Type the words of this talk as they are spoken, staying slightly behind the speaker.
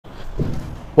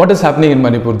What is happening in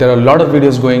Manipur? There are a lot of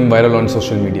videos going viral on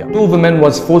social media. Two women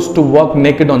was forced to walk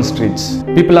naked on streets.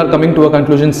 People are coming to a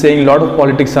conclusion saying a lot of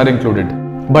politics are included.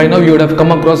 By now you would have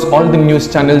come across all the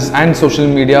news channels and social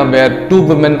media where two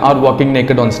women are walking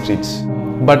naked on streets.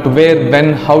 But where,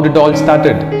 when, how did it all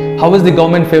started? How is the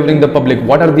government favoring the public?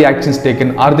 What are the actions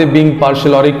taken? Are they being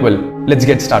partial or equal? Let's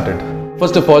get started.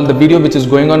 First of all, the video which is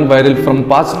going on viral from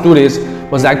past 2 days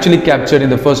was actually captured in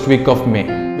the first week of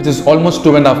May, which is almost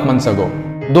 2.5 months ago.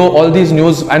 Though all these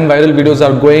news and viral videos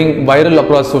are going viral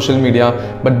across social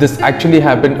media, but this actually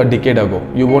happened a decade ago.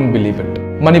 You won't believe it.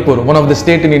 Manipur, one of the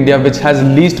states in India which has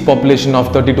least population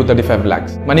of 30 to 35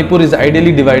 lakhs. Manipur is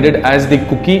ideally divided as the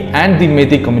Kuki and the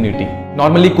Meitei community.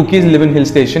 Normally Kukis live in hill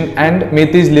station and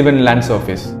Meiteis live in land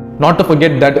surface. Not to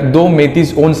forget that though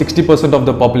Meiteis own 60% of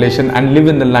the population and live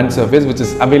in the land surface which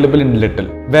is available in little,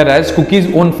 whereas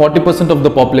Kukis own 40% of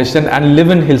the population and live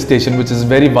in hill station which is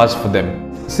very vast for them.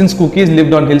 Since Kukis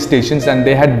lived on hill stations and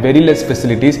they had very less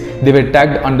facilities, they were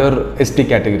tagged under ST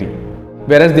category.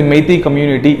 Whereas the Meitei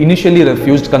community initially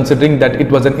refused, considering that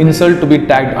it was an insult to be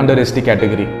tagged under ST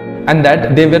category and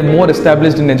that they were more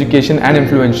established in education and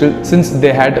influential since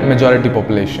they had majority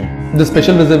population. The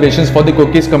special reservations for the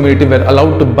Kukis community were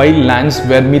allowed to buy lands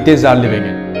where Meiteis are living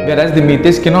in. Whereas the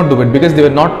Meiteis cannot do it because they were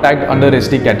not tagged under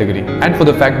ST category, and for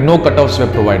the fact no cutoffs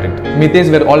were provided.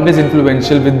 Meiteis were always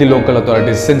influential with the local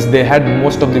authorities since they had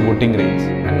most of the voting rights,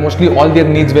 and mostly all their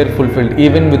needs were fulfilled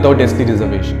even without ST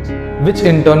reservations, which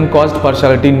in turn caused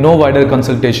partiality, no wider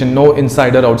consultation, no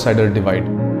insider-outsider divide.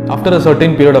 After a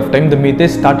certain period of time, the Meiteis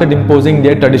started imposing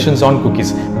their traditions on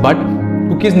Kukis, but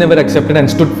Kukis never accepted and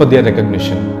stood for their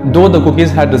recognition. Though the Kukis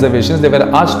had reservations, they were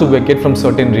asked to vacate from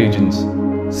certain regions,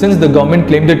 since the government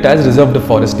claimed it as reserved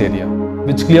forest area,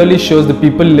 which clearly shows the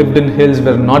people lived in hills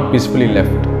were not peacefully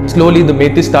left. Slowly, the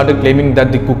Meiteis started claiming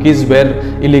that the Kukis were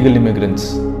illegal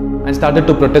immigrants and started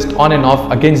to protest on and off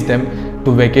against them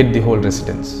to vacate the whole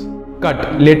residence.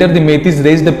 Cut. Later, the Meiteis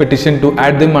raised a petition to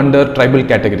add them under tribal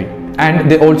category,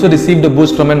 and they also received a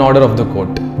boost from an order of the court.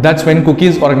 That's when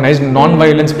Kukis organized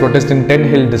non-violence protest in 10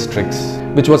 hill districts,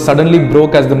 which was suddenly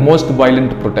broke as the most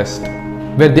violent protest,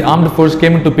 where the armed force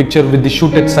came into picture with the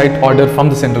shoot at sight order from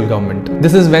the central government.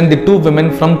 This is when the two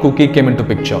women from Kuki came into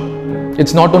picture.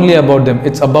 It's not only about them,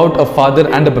 it's about a father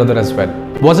and a brother as well.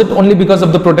 Was it only because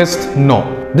of the protest?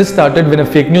 No. This started when a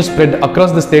fake news spread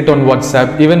across the state on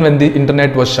WhatsApp even when the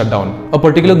internet was shut down. A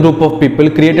particular group of people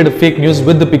created a fake news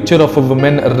with the picture of a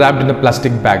woman wrapped in a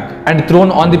plastic bag and thrown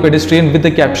on the pedestrian with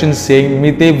the caption saying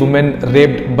Meitei woman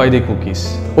raped by the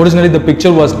Kukis. Originally the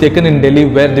picture was taken in Delhi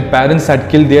where the parents had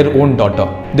killed their own daughter.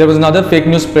 There was another fake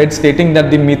news spread stating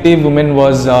that the Meitei woman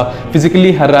was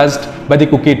physically harassed by the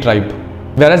Kuki tribe.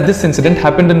 Whereas this incident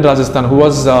happened in Rajasthan, who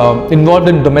was involved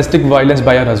in domestic violence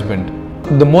by her husband.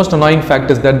 The most annoying fact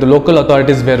is that the local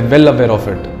authorities were well aware of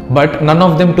it, but none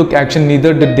of them took action,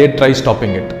 neither did they try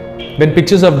stopping it. When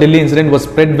pictures of Delhi incident was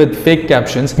spread with fake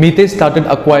captions, Meiteis started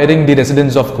acquiring the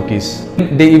residence of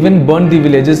Kukis. They even burned the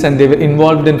villages and they were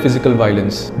involved in physical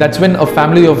violence. That's when a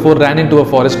family of 4 ran into a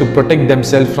forest to protect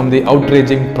themselves from the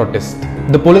outraging protest.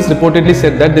 The police reportedly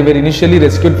said that they were initially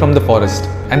rescued from the forest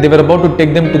and they were about to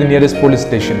take them to the nearest police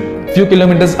station. Few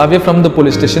kilometers away from the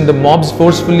police station, the mobs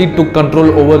forcefully took control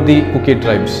over the Kuki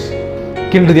tribes,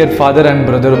 killed their father and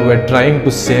brother who were trying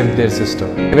to save their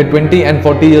sister. They were 20 and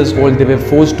 40 years old. They were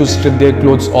forced to strip their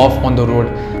clothes off on the road.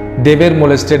 They were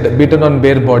molested, beaten on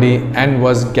bare body and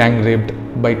was gang raped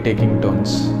by taking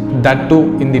turns. That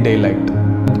too in the daylight.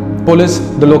 Police,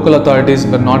 the local authorities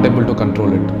were not able to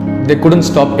control it. They couldn't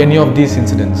stop any of these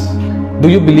incidents. Do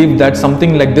you believe that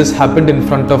something like this happened in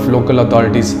front of local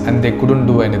authorities and they couldn't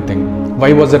do anything?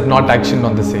 Why was it not actioned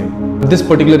on the same? This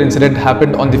particular incident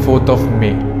happened on the 4th of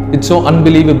May. It's so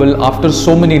unbelievable after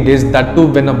so many days, that too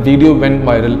when a video went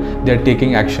viral, they are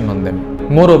taking action on them.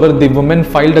 Moreover, the woman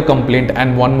filed a complaint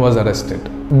and one was arrested.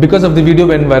 Because of the video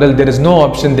went viral, there is no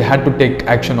option, they had to take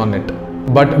action on it.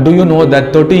 But do you know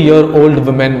that 30-year-old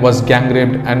woman was gang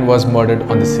raped and was murdered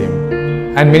on the same?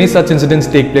 And many such incidents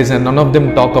take place and none of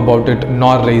them talk about it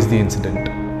nor raise the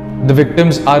incident. The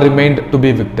victims are remained to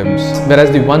be victims,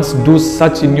 whereas the ones do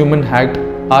such inhuman act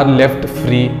are left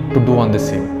free to do on the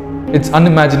same. It's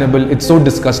unimaginable, it's so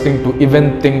disgusting to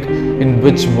even think in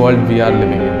which world we are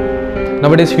living in.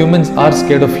 Nowadays humans are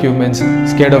scared of humans,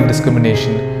 scared of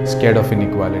discrimination, scared of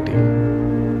inequality.